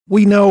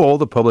we know all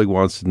the public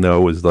wants to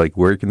know is like,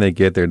 where can they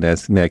get their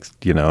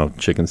next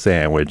chicken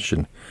sandwich,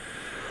 and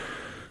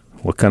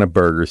what kind of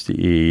burgers to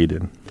eat,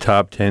 and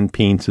top 10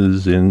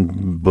 pizzas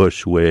in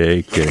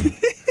Bushwick, and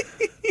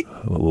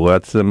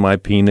what's in my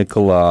pina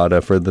colada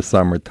for the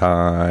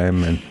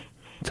summertime, and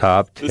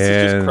top 10. This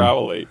is just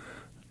Crowley.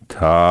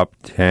 Top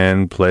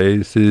 10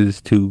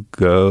 places to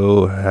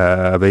go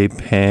have a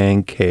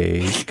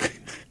pancake.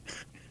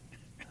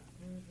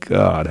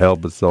 God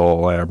help us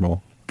all,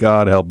 Admiral.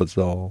 God help us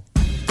all.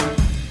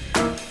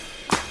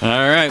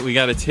 All right, we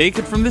got to take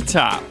it from the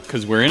top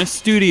because we're in a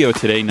studio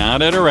today,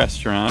 not at a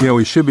restaurant. Yeah,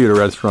 we should be at a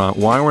restaurant.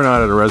 Why we're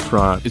not at a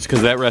restaurant? It's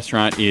because that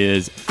restaurant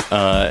is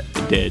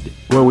dead.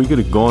 Well, we could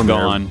have gone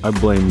there. I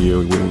blame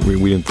you.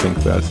 We didn't think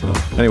fast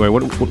enough. Anyway,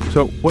 what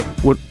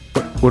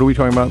are we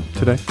talking about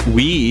today?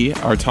 We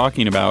are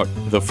talking about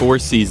the Four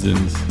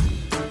Seasons,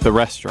 the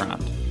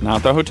restaurant,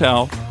 not the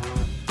hotel.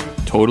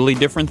 Totally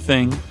different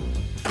thing.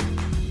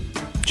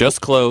 Just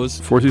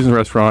closed. Four Seasons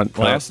restaurant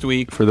last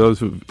week.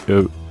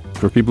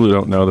 For people who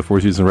don't know, the Four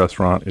Seasons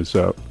restaurant is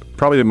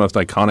probably the most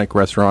iconic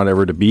restaurant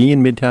ever to be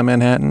in Midtown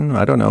Manhattan.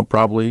 I don't know,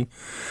 probably.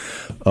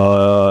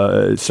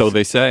 So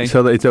they say.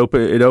 So it's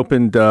open. It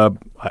opened.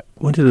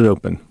 When did it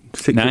open?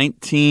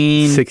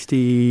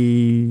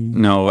 1960.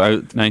 No,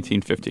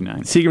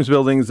 1959. Seagram's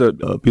Building's a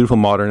beautiful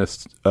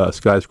modernist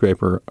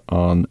skyscraper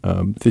on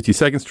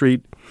 52nd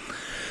Street.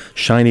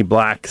 Shiny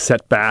black,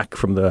 set back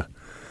from the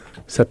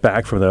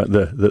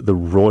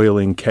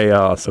roiling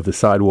chaos of the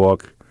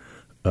sidewalk.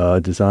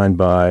 Designed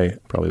by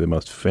probably the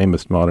most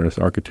famous modernist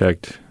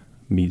architect,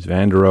 Mies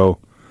van der Rohe.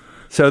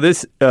 So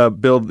this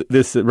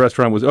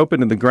restaurant was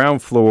opened in the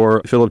ground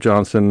floor. Philip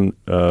Johnson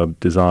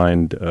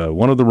designed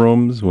one of the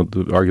rooms.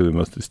 Arguably,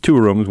 there's two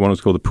rooms. One is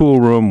called the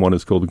pool room. One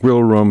is called the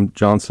grill room.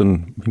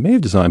 Johnson, he may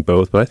have designed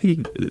both, but I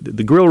think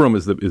the grill room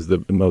is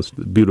the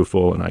most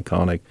beautiful and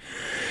iconic.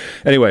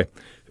 Anyway,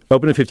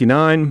 opened in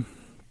 '59.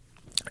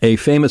 A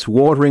famous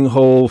watering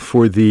hole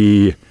for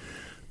the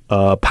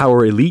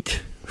power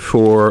elite,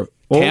 for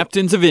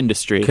Captains of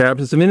industry.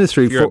 Captains of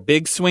industry. If you're a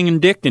big swinging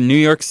dick in New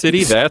York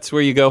City, that's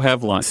where you go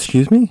have lunch.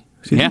 Excuse me?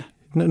 Yeah.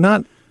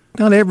 Not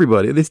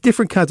everybody. There's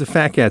different kinds of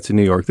fat cats in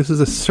New York. This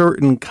is a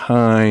certain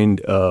kind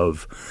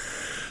of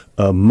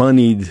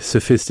moneyed,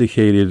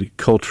 sophisticated,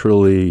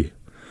 culturally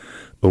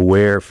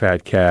aware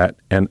fat cat,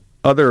 and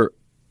other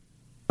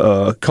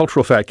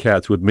cultural fat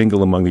cats would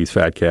mingle among these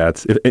fat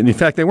cats. And in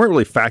fact, they weren't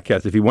really fat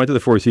cats. If you went to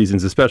the Four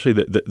Seasons, especially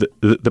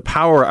the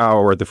power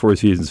hour at the Four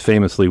Seasons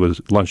famously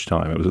was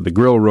lunchtime. It was at the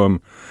grill room.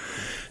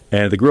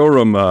 And the grill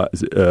room,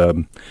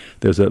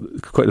 there's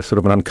quite a sort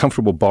of an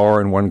uncomfortable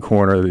bar in one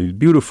corner, the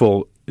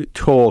beautiful,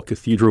 tall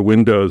cathedral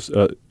windows,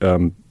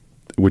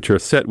 which are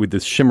set with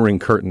these shimmering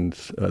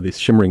curtains, these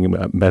shimmering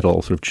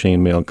metal sort of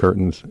chainmail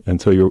curtains,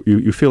 and so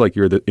you feel like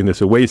you're in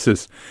this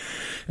oasis.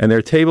 And there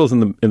are tables in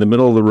the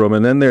middle of the room,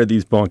 and then there are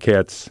these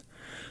banquettes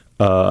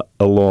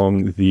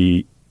along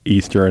the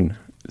eastern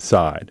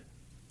side,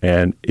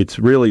 and it's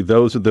really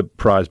those are the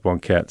prize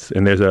banquettes.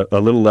 And there's a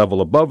little level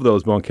above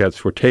those banquettes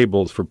for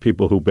tables for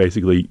people who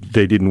basically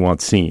they didn't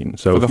want seen.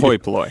 So for the hoi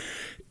polloi.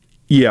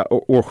 Yeah,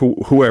 or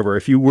whoever.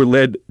 If you were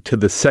led to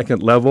the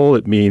second level,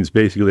 it means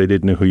basically they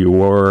didn't know who you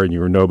were and you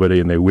were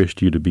nobody and they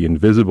wished you to be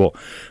invisible.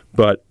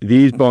 But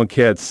these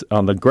banquettes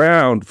on the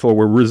ground floor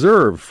were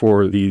reserved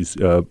for these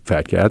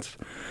fat cats,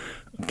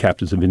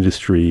 captains of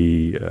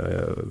industry,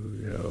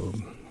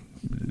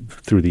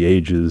 through the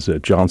ages,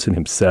 Johnson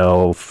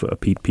himself,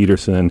 Pete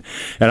Peterson.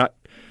 And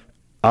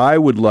I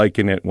would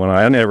liken it when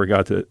I never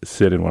got to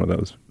sit in one of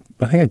those.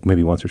 I think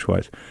maybe once or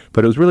twice.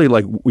 But it was really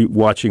like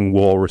watching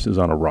walruses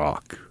on a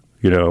rock.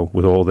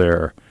 With all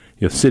their,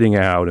 sitting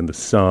out in the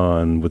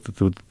sun, with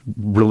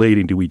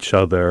relating to each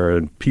other,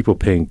 and people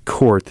paying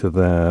court to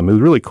them. It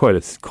was really quite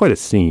a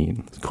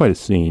scene. It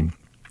sounds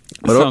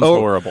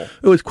horrible.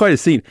 It was quite a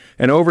scene.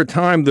 And over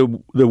time,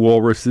 the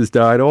walruses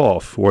died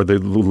off, or they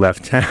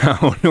left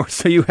town, or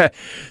so you had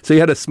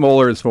a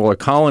smaller and smaller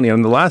colony.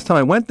 And the last time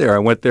I went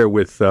there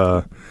with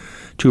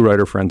two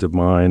writer friends of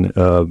mine.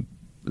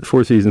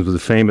 Four Seasons was a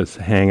famous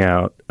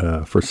hangout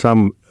for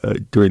some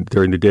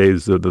during the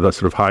days of the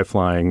sort of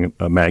high-flying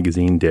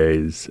magazine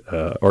days.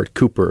 Art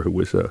Cooper, who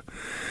was a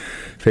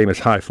famous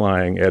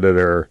high-flying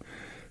editor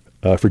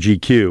for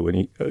GQ,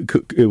 and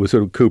it was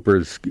sort of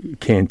Cooper's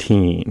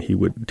canteen. He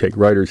would take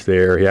writers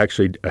there. He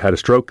actually had a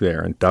stroke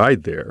there and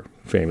died there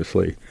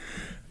famously.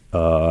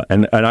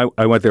 And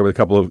I went there with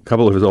a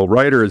couple of his old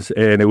writers,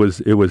 and it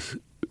was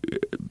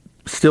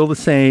still the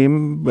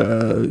same.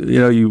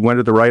 You went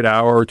at the right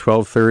hour,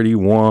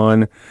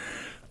 12:31.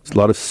 There's a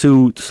lot of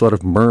suits, a lot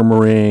of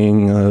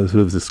murmuring,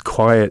 sort of this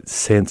quiet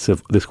sense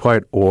of this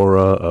quiet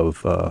aura of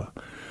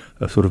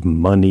sort of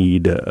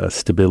moneyed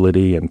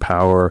stability and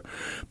power.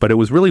 But it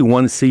was really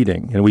one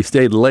seating, and we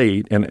stayed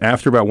late. And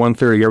after about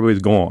 1:30,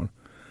 everybody's gone.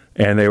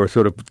 And they were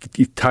sort of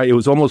tight. It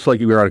was almost like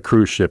you were on a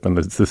cruise ship, and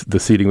the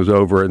seating was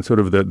over, and sort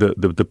of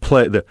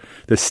the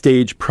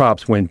stage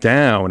props went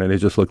down, and it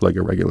just looked like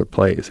a regular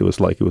place. It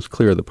was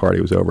clear the party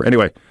was over.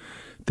 Anyway,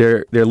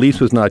 Their lease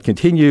was not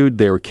continued.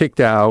 They were kicked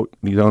out.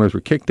 These owners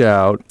were kicked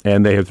out,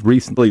 and they have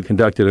recently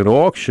conducted an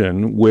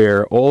auction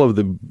where all of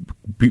the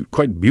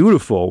quite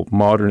beautiful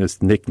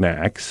modernist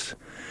knickknacks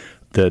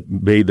that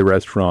made the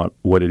restaurant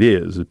what it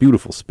is, a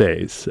beautiful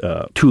space,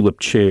 tulip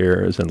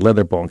chairs and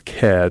leather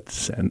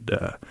banquettes and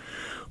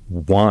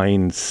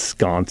wine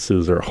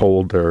sconces or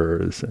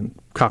holders and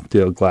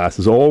cocktail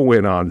glasses all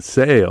went on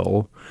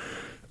sale,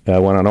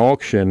 went on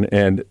auction,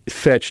 and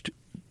fetched,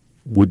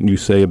 wouldn't you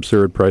say,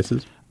 absurd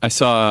prices? I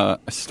saw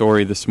a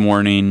story this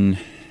morning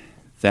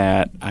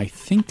that I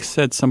think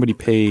said somebody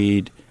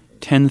paid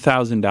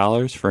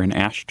 $10,000 for an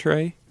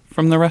ashtray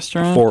from the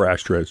restaurant. 4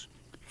 ashtrays.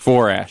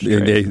 4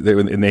 ashtrays.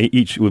 And they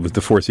each, with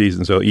the Four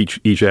Seasons, so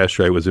each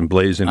ashtray was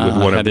emblazoned with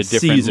one of the had a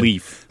different seasons.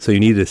 leaf. So you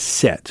needed a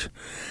set.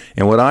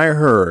 And what I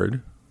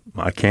heard,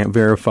 I can't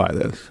verify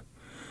this,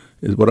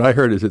 is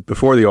that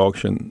before the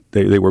auction,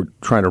 they were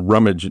trying to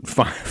rummage and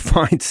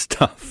find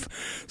stuff.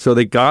 So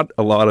they got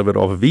a lot of it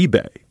off of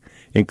eBay,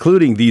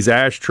 including these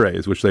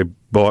ashtrays, which they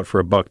bought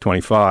for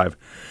 $1.25.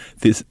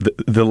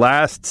 The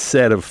last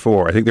set of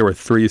 4, I think there were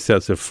 3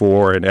 sets of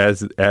 4, and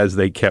as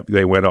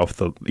they went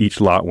off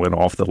each lot went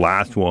off the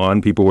last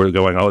one. People were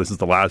going, "Oh, this is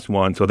the last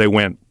one," so they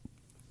went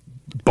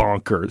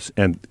bonkers,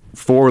 and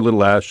 4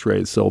 little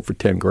ashtrays sold for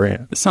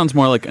 $10,000. This sounds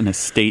more like an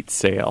estate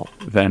sale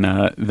than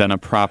a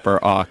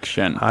proper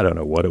auction. I don't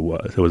know what it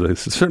was. It was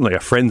certainly a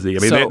frenzy. I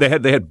mean,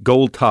 they had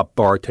gold top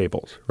bar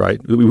tables, right,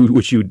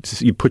 which you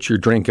put your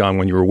drink on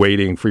when you were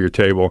waiting for your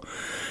table.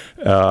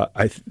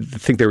 I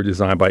think they were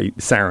designed by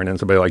Sarin and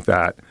somebody like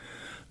that.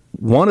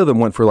 One of them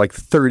went for like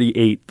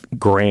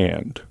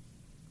 $38,000.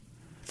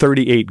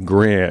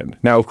 $38,000.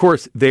 Now, of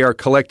course, they are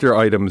collector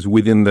items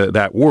within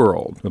that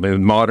world. I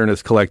mean,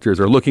 modernist collectors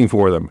are looking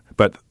for them,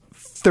 but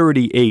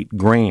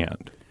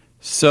 $38,000.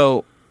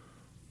 So,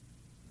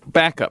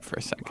 back up for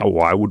a second. Oh,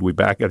 why would we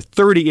back up?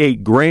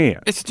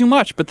 $38,000. It's too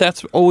much, but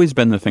that's always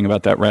been the thing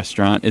about that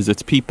restaurant. Is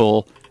it's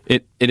people.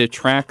 It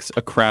attracts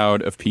a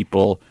crowd of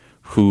people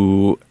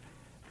who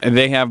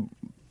they have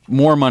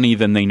more money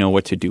than they know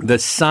what to do. The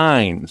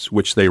signs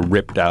which they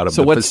ripped out of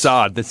the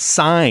facade, the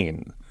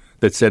sign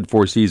that said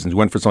Four Seasons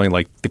went for something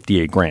like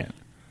 $58,000.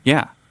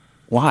 Yeah.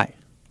 Why?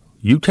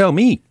 You tell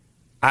me.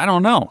 I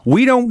don't know.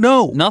 We don't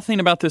know. Nothing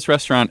about this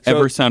restaurant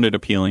ever sounded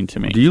appealing to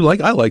me. Do you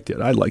like? I liked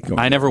it. I liked going.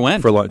 I never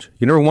went for lunch.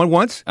 You never went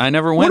once? I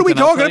never went. What are we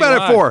talking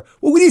about it for?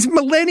 Well, these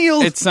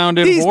millennials. It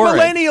sounded these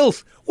horrid.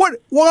 Millennials. What?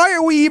 Why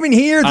are we even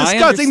here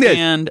discussing this?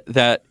 I understand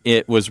that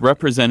it was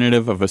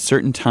representative of a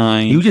certain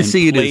time. You just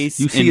see place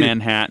in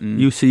Manhattan.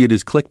 You see it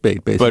as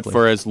clickbait, basically. But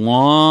for as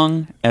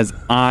long as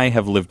I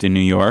have lived in New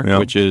York,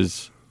 which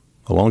is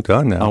a long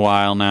time now, a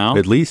while now,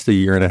 at least a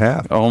year and a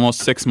half, almost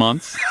 6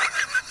 months.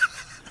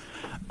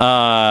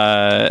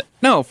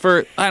 No,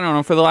 for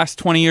the last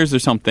 20 years or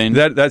something.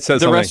 That says the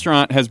something.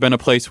 Restaurant has been a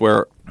place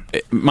where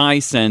my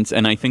sense,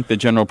 and I think the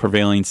general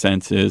prevailing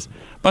sense, is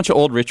a bunch of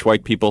old rich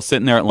white people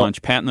sitting there at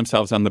lunch, patting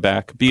themselves on the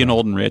back, being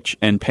old and rich,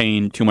 and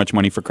paying too much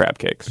money for crab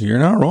cakes. You're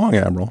not wrong,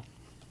 Admiral.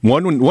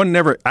 One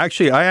never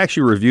actually. I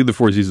actually reviewed the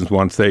Four Seasons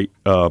once. The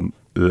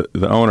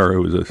owner,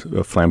 who was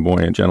a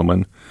flamboyant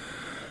gentleman,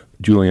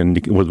 Julian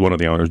was one of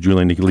the owners,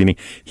 Julian Nicolini.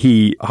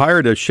 He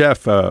hired a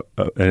chef, an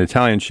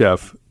Italian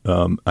chef.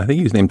 I think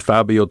he was named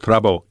Fabio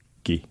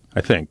Trabocchi,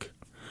 I think.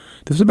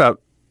 This was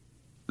about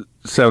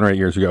 7 or 8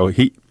 years ago.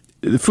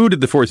 The food at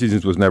the Four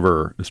Seasons was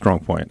never a strong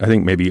point. I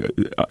think maybe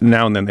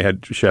now and then they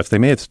had chefs. They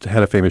may have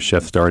had a famous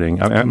chef starting.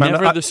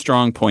 The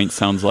strong point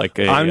sounds like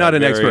I'm not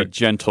an very expert.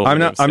 Gentle.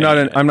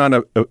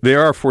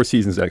 There are Four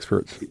Seasons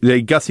experts.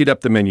 They gussied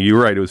up the menu.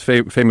 You're right. It was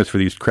famous for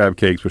these crab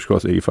cakes, which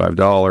cost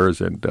 $85,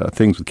 and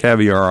things with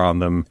caviar on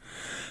them.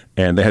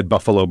 And they had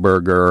buffalo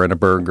burger and a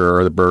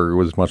burger. The burger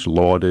was much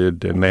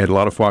lauded, and they had a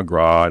lot of foie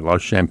gras, a lot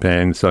of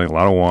champagne, selling a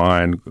lot of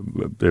wine.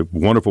 A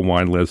wonderful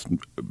wine list,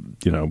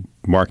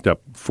 marked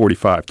up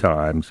 45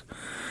 times.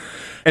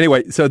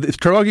 Anyway, so this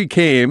Trabocchi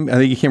came. I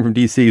think he came from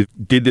D.C.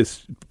 Did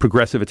this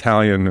progressive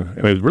Italian. I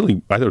thought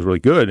it was really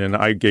good, and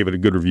I gave it a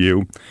good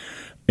review.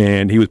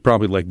 And he was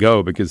probably let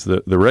go because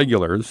the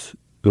regulars,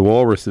 the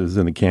walruses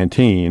in the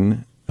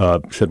canteen,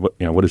 said,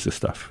 "What is this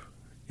stuff?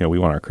 We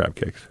want our crab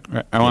cakes."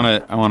 I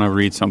want to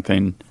read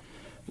something.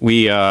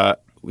 We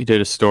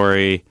did a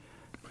story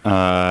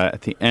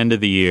at the end of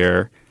the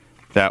year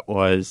that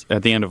was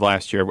at the end of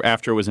last year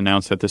after it was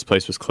announced that this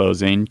place was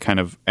closing, kind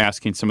of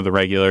asking some of the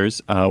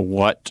regulars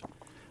what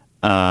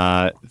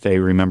they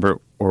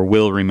remember or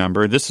will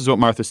remember. This is what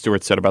Martha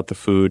Stewart said about the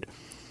food.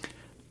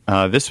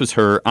 This was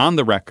her on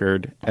the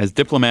record, as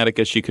diplomatic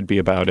as she could be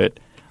about it.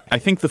 "I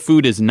think the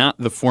food is not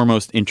the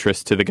foremost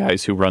interest to the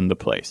guys who run the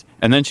place."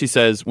 And then she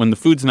says, when the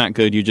food's not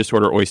good, you just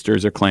order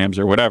oysters or clams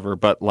or whatever.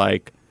 But,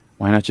 why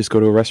not just go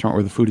to a restaurant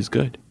where the food is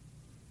good?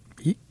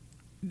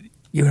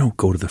 You don't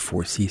go to the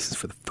Four Seasons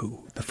for the food.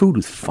 The food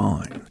is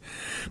fine.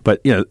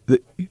 But,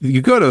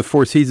 you go to the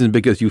Four Seasons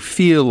because you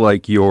feel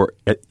like you're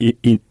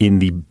in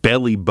the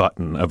belly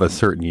button of a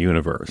certain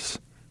universe,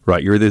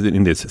 right? You're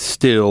in this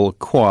still,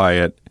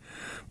 quiet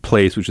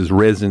place which is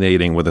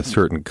resonating with a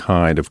certain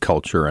kind of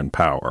culture and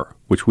power,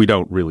 which we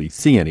don't really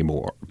see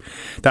anymore.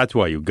 That's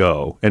why you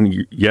go.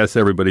 And yes,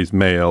 everybody's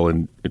male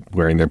and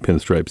wearing their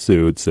pinstripe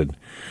suits, and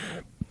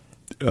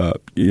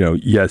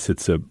yes,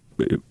 it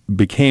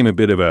became a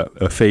bit of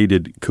a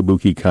faded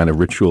kabuki kind of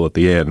ritual at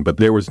the end. But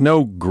there was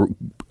no,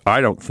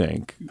 I don't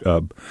think,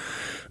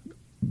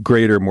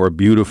 greater, more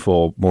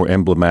beautiful, more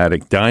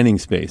emblematic dining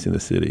space in the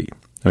city.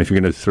 I mean, if you're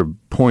going to sort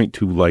of point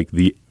to like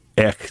the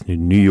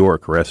New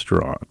York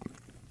restaurant,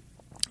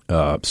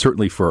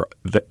 certainly for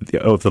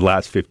the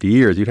last 50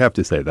 years, you'd have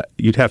to say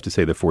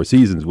the Four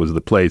Seasons was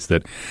the place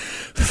that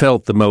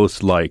felt the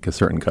most like a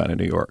certain kind of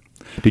New York.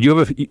 Did you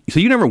ever? So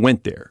you never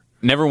went there?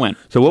 Never went.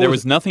 So there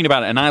was nothing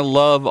about it, and I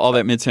love all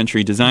that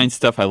mid-century design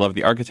stuff. I love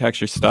the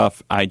architecture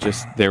stuff.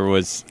 There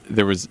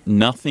was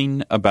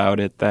nothing about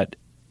it that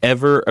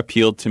ever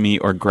appealed to me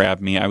or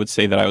grabbed me. I would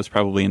say that I was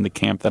probably in the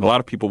camp that a lot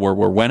of people were,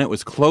 where when it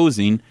was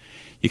closing,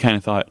 you kind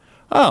of thought,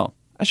 oh,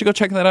 I should go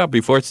check that out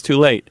before it's too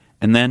late.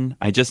 And then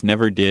I just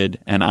never did,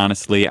 and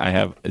honestly, I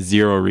have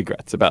zero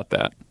regrets about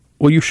that.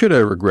 Well, you should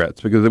have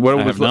regrets, because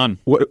I have none.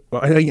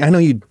 I know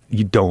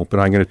you don't, but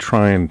I'm going to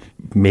try and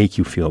make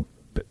you feel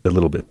a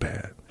little bit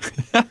bad.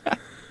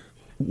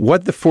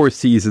 What the Four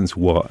Seasons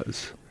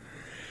was,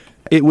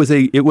 it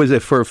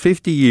was for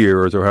 50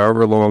 years or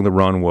however long the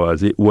run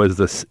was. It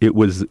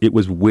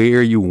was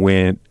where you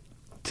went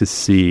to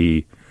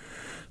see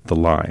the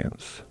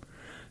Lions.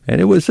 And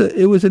it was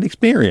an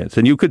experience,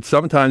 and you could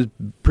sometimes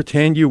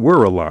pretend you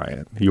were a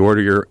lion. You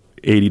order your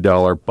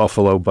 $80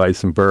 buffalo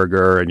bison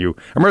burger, and I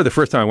remember the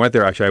first time I went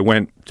there. Actually, I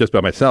went just by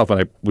myself,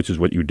 which is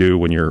what you do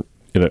when you're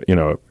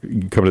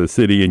you come to the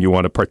city and you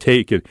want to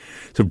partake and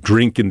sort of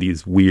drink in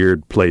these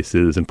weird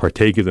places and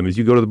partake of them. As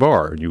you go to the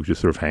bar and you just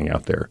sort of hang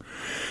out there.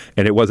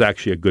 And it was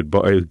actually a good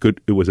bar.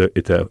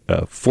 It's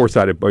a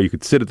four-sided bar. You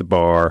could sit at the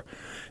bar,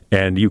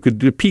 and you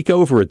could peek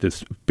over at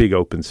this big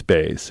open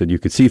space, and you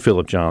could see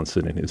Philip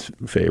Johnson in his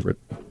favorite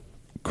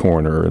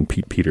corner, and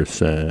Pete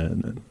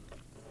Peterson,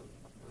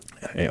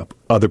 and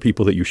other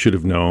people that you should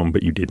have known,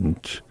 but you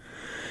didn't.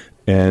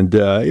 And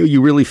you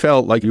really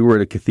felt like you were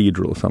at a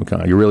cathedral of some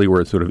kind. You really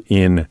were sort of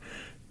in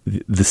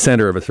the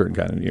center of a certain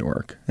kind of New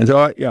York. And so,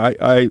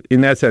 I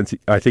in that sense,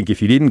 I think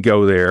if you didn't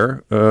go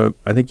there,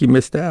 I think you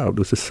missed out. It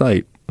was a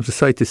sight. It was a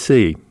sight to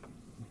see.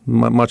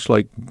 Much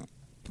like,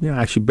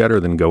 actually better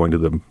than going to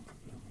the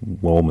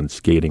Woolman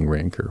skating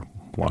rink or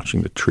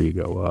watching the tree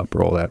go up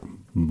or all that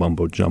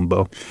mumbo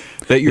jumbo.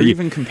 That you're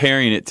even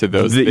comparing it to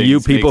those things you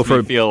people makes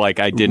me feel like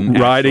I didn't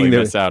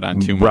miss out on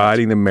too much.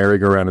 Riding the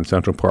merry-go-round in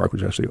Central Park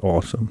was actually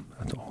awesome.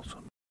 That's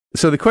awesome.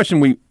 So the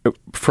question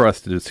for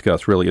us to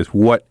discuss really is,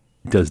 what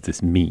does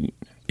this mean?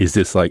 Is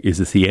this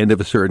the end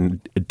of a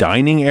certain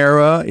dining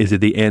era? Is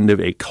it the end of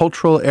a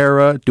cultural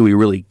era? Do we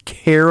really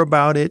care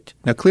about it?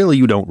 Now, clearly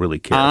you don't really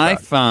care about it. I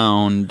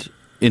found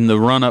in the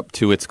run-up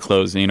to its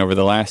closing over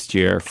the last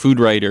year, food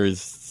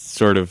writers'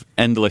 sort of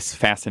endless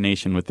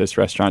fascination with this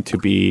restaurant to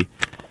be,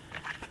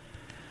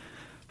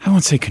 I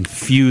won't say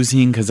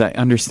confusing because I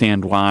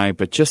understand why,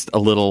 but just a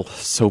little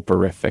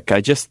soporific.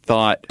 I just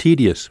thought...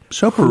 Tedious.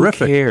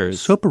 Soporific. Who cares?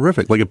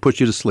 Soporific. Like it puts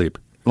you to sleep.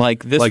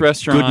 Like this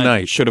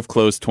restaurant should have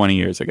closed 20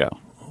 years ago.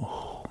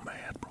 Oh,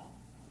 man.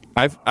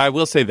 I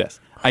will say this.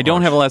 I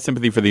don't have a lot of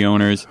sympathy for the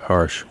owners.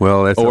 Harsh.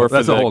 Well, that's for a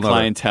the whole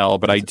clientele,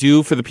 but I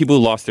do for the people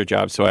who lost their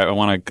jobs. So I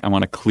want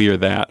to clear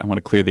that. I want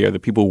to clear the air. The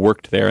people who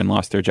worked there and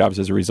lost their jobs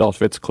as a result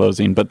of its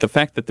closing. But the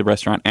fact that the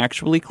restaurant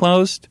actually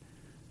closed,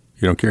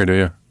 you don't care, do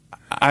you?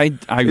 I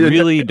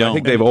really don't. I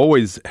think they've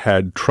always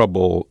had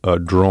trouble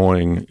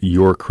drawing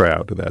your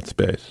crowd to that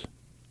space.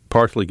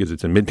 Partially because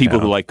it's in Midtown. People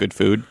who like good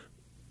food.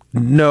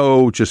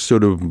 No, just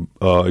sort of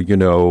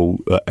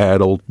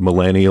adult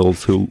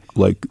millennials who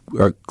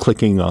are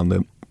clicking on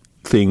the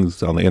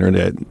things on the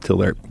internet until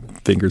their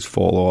fingers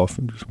fall off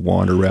and just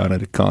wander around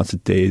at a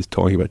constant daze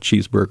talking about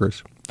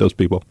cheeseburgers. Those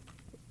people.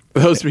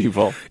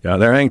 Yeah,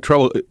 they're having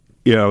trouble.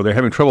 They're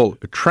having trouble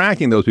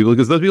attracting those people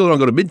because those people don't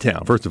go to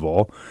Midtown, first of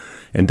all,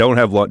 and don't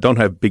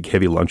have big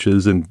heavy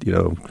lunches, and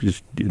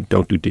just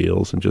don't do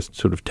deals and just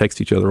sort of text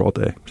each other all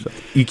day. So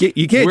you can't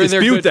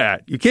dispute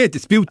that. You can't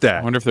dispute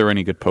that. I wonder if there were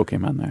any good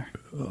Pokemon there.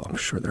 Oh, I'm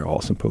sure there are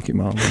awesome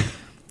Pokemon.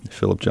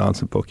 Philip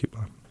Johnson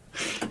Pokemon.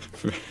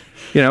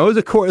 It was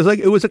a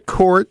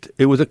court.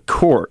 It was a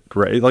court,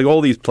 right? Like all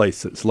these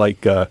places,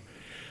 like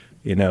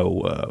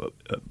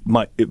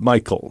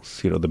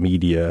Michael's, the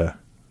media,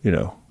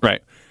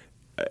 right.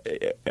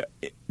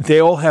 They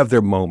all have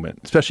their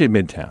moment, especially in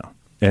Midtown,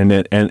 and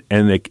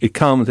it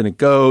comes and it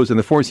goes. And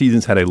the Four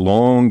Seasons had a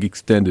long,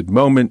 extended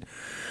moment,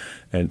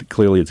 and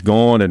clearly it's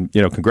gone. And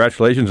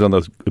congratulations on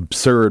those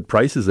absurd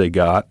prices they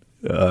got.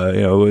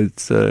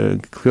 It's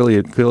clearly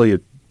it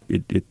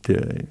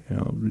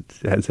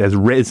has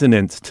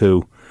resonance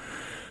to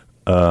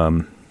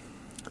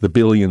the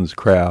Billions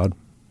crowd.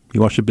 You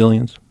watch the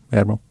Billions,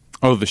 Admiral?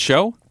 Oh, the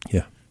show?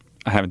 Yeah.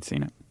 I haven't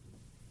seen it.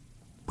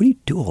 What do you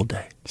do all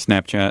day?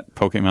 Snapchat,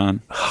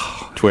 Pokemon,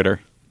 Twitter.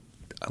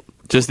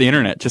 Just the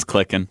internet, just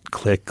clicking.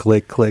 Click,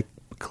 click, click,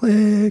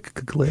 click,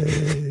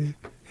 click.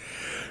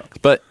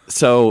 But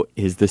so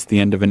is this the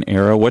end of an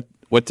era? What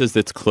does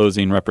its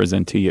closing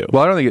represent to you?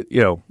 Well, I don't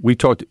think we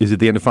talked. Is it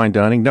the end of fine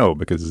dining? No,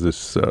 because it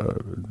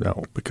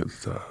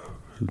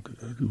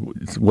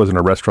wasn't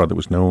a restaurant that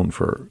was known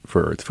for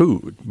its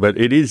food. But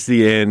it is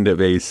the end of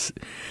the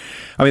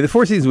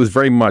Four Seasons was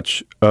very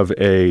much of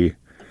a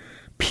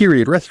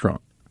period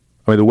restaurant.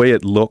 I mean, the way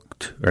it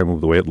looked, the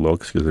way it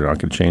looks, because they're not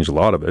going to change a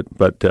lot of it.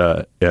 But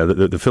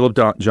the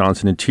Philip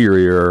Johnson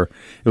interior,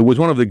 it was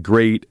one of the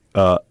great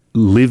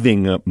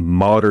living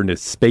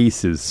modernist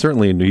spaces,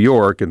 certainly in New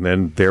York, and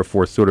then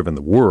therefore sort of in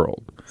the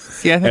world.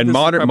 See, I think this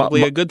is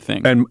probably a good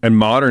thing. And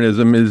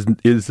modernism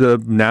is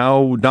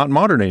now not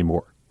modern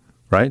anymore,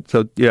 right?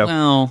 So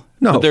well,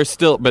 no, but there's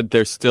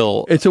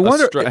still it's a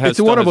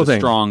wonderful thing.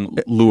 Strong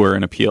lure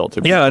and appeal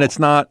to people. Yeah, and it's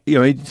not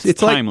it's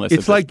timeless.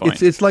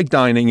 It's like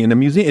dining in a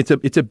museum.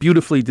 It's a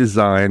beautifully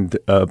designed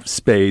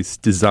space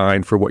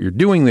designed for what you're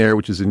doing there,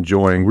 which is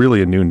enjoying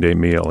really a noonday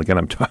meal. Again,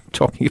 I'm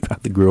talking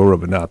about the grill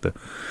room and not the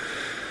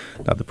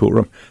pool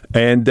room,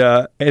 and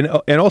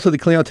also the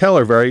clientele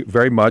are very,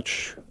 very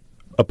much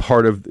a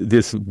part of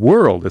this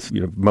world. It's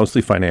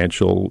mostly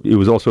financial. It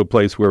was also a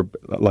place where,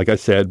 like I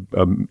said,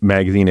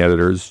 magazine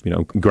editors,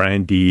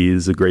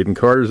 grandees, the Graydon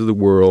Carters of the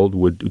world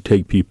would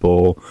take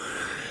people,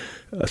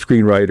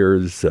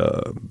 screenwriters,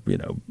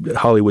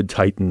 Hollywood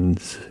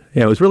titans.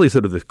 It was really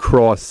sort of the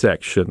cross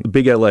section. The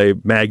big LA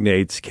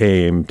magnates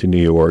came to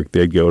New York.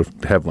 They'd go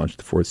have lunch at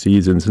the Four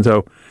Seasons, and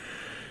so.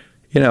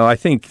 I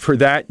think for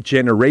that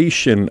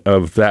generation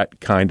of that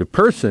kind of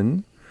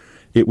person,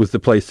 it was the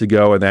place to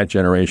go, and that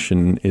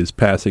generation is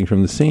passing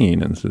from the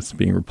scene and it's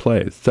being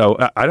replaced. So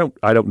I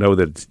don't know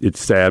that it's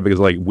sad because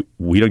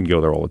we didn't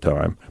go there all the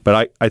time.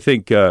 But I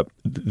think the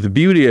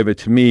beauty of it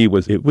to me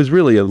was it was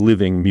really a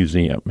living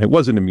museum. It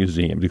wasn't a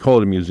museum. To call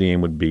it a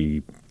museum would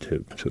be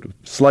to sort of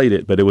slight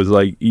it, but it was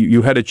like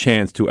you had a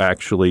chance to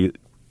actually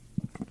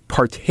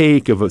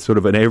partake of a sort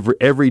of an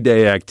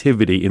everyday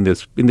activity in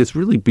this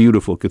really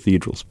beautiful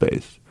cathedral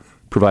space,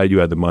 provided you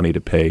had the money to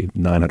pay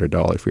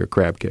 $900 for your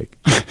crab cake.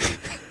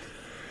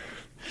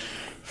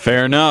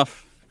 Fair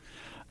enough.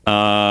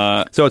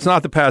 So it's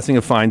not the passing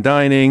of fine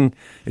dining;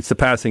 it's the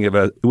passing of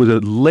it was a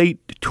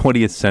late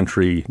 20th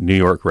century New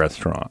York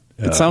restaurant.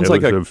 It sounds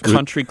like a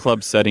country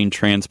club setting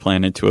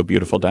transplanted to a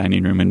beautiful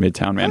dining room in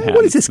Midtown Manhattan.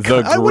 What is this?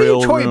 The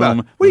grill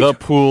room, the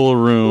pool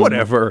room,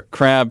 whatever,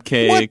 crab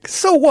cake.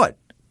 So what?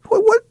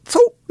 What?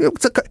 So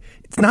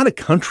it's not a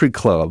country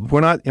club.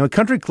 We're not. A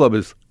country club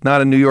is not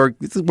a New York.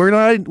 We're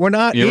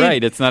not. You're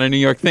right. It's not a New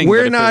York thing.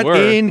 We're not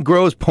in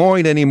Grosse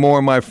Pointe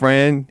anymore, my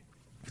friend.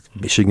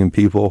 Michigan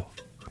people,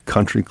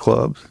 country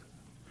clubs.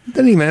 It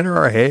doesn't even enter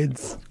our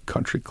heads.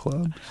 Country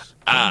clubs.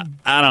 I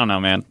don't know,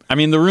 man. I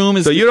mean, the room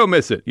is. So you don't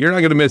miss it. You're not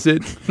going to miss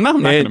it. No,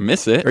 I'm not going to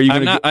miss it. Are you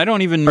going to? I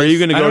don't even. Are you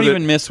going to? I don't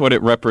even miss what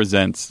it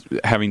represents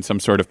having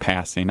some sort of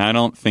passing. I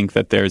don't think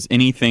that there's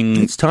anything.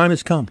 Its time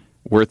has come.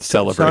 Worth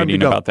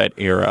celebrating about that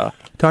era.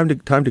 Time to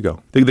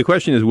go. The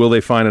question is, will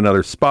they find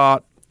another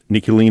spot?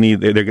 Niccolini,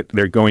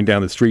 they're going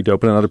down the street to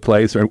open another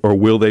place, or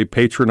will they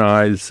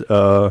patronize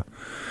I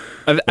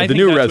the think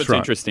new that's restaurant? What's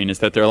interesting is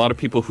that there are a lot of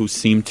people who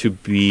seem to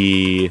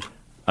be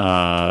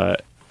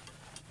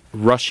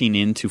rushing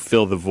in to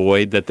fill the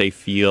void that they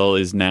feel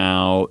is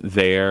now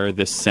there.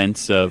 This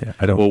sense of,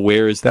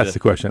 where is that's the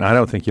question. I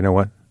don't think, you know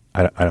what?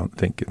 I don't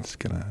think it's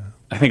going to...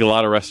 I think a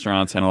lot of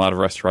restaurants and a lot of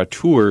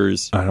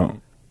restaurateurs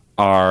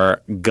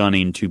are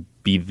gunning to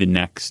be the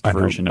next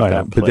version of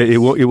that place. But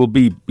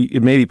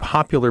it may be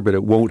popular, but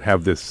it won't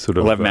have this sort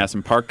of... We'll have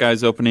Madison Park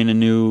guys opening a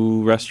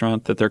new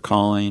restaurant that they're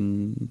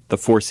calling the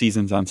Four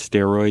Seasons on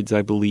steroids,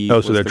 I believe.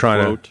 Oh, so they're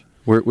trying to...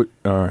 all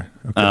right.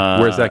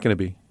 Okay. Where's that going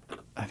to be?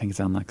 I think it's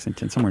on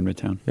Lexington, somewhere in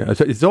Midtown. Yeah,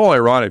 it's all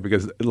ironic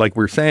because, like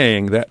we're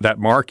saying, that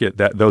market,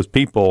 that those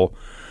people,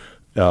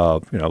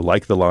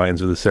 like the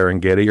Lions of the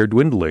Serengeti, are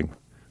dwindling.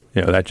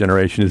 That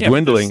generation is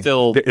dwindling.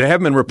 They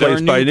haven't been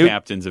replaced by new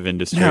captains of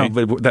industry. No,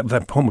 but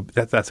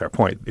that's our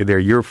point.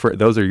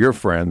 Those are your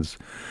friends.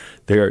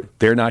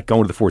 They're not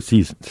going to the Four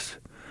Seasons.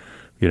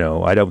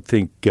 I don't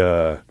think.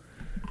 Who's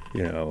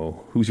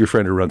your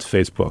friend who runs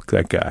Facebook?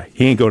 That guy.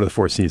 He ain't going to the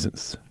Four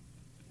Seasons.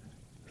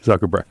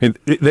 Zuckerberg.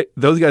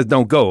 Those guys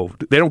don't go.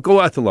 They don't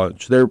go out to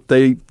lunch.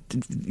 They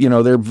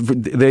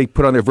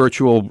put on their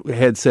virtual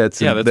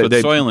headsets. Yeah, that's what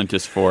Soylent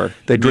is for.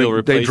 They drink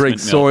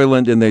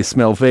Soylent and they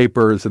smell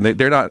vapors, and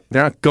they're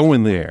not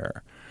going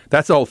there.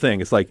 That's the whole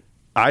thing. It's like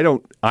I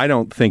don't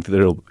think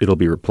that it'll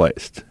be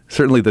replaced.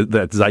 Certainly,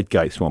 that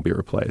zeitgeist won't be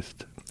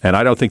replaced, and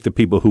I don't think the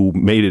people who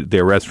made it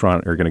their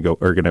restaurant are going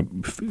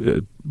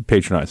to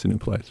patronize a new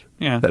place.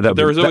 Yeah,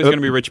 there's always going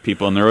to be rich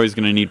people, and they're always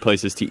going to need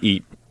places to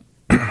eat.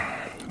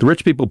 The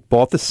rich people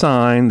bought the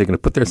sign. They're going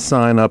to put their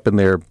sign up in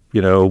their,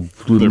 their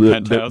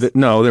penthouse?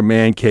 Their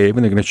man cave,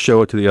 and they're going to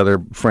show it to the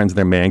other friends in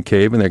their man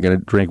cave, and they're going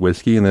to drink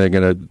whiskey, and then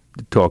they're going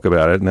to talk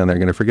about it, and then they're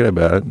going to forget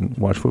about it and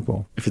watch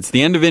football. If it's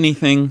the end of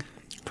anything,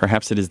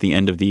 perhaps it is the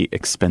end of the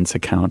expense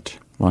account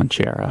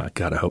lunch era.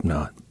 God, I hope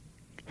not.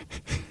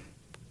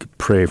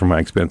 Pray for my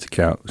expense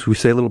account. Should we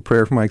say a little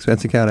prayer for my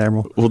expense account,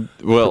 Admiral?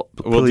 We'll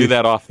do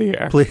that off the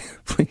air.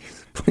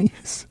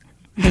 Please.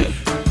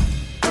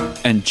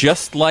 And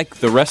just like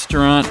the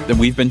restaurant that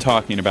we've been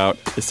talking about,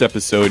 this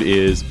episode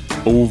is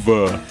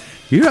over.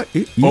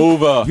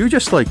 Over. You're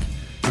just like,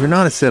 you're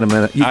not a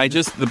sentimental.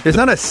 There's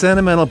not a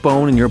sentimental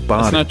bone in your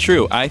body. That's not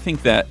true. I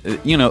think that,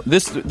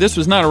 this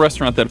was not a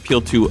restaurant that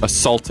appealed to a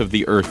salt of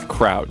the earth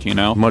crowd,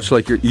 Much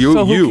like So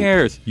who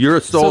cares? You're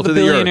a salt of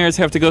the earth. So the billionaires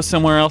have to go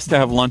somewhere else to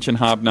have lunch and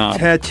hobnob.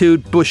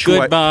 Tattooed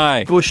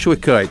Goodbye.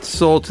 Bushwickites,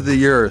 salt of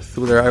the earth,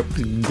 with their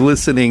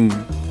glistening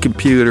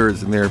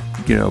computers and their,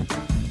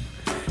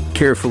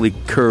 carefully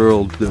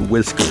curled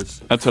whiskers.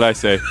 That's what I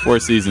say. 4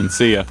 seasons.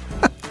 See ya.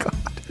 God.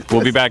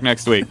 We'll be back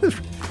next week.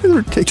 It's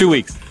ridiculous. 2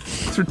 weeks.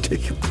 It's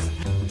ridiculous.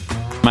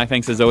 My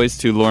thanks, as always,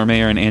 to Laura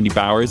Mayer and Andy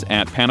Bowers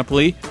at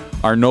Panoply.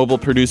 Our noble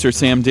producer,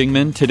 Sam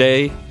Dingman,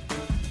 today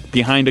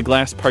behind a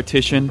glass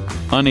partition,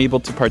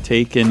 unable to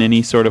partake in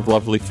any sort of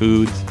lovely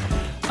foods.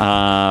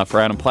 For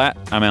Adam Platt,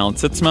 I'm Alan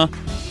Sitzma.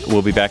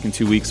 We'll be back in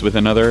 2 weeks with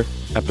another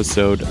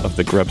episode of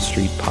the Grub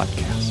Street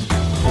Podcast.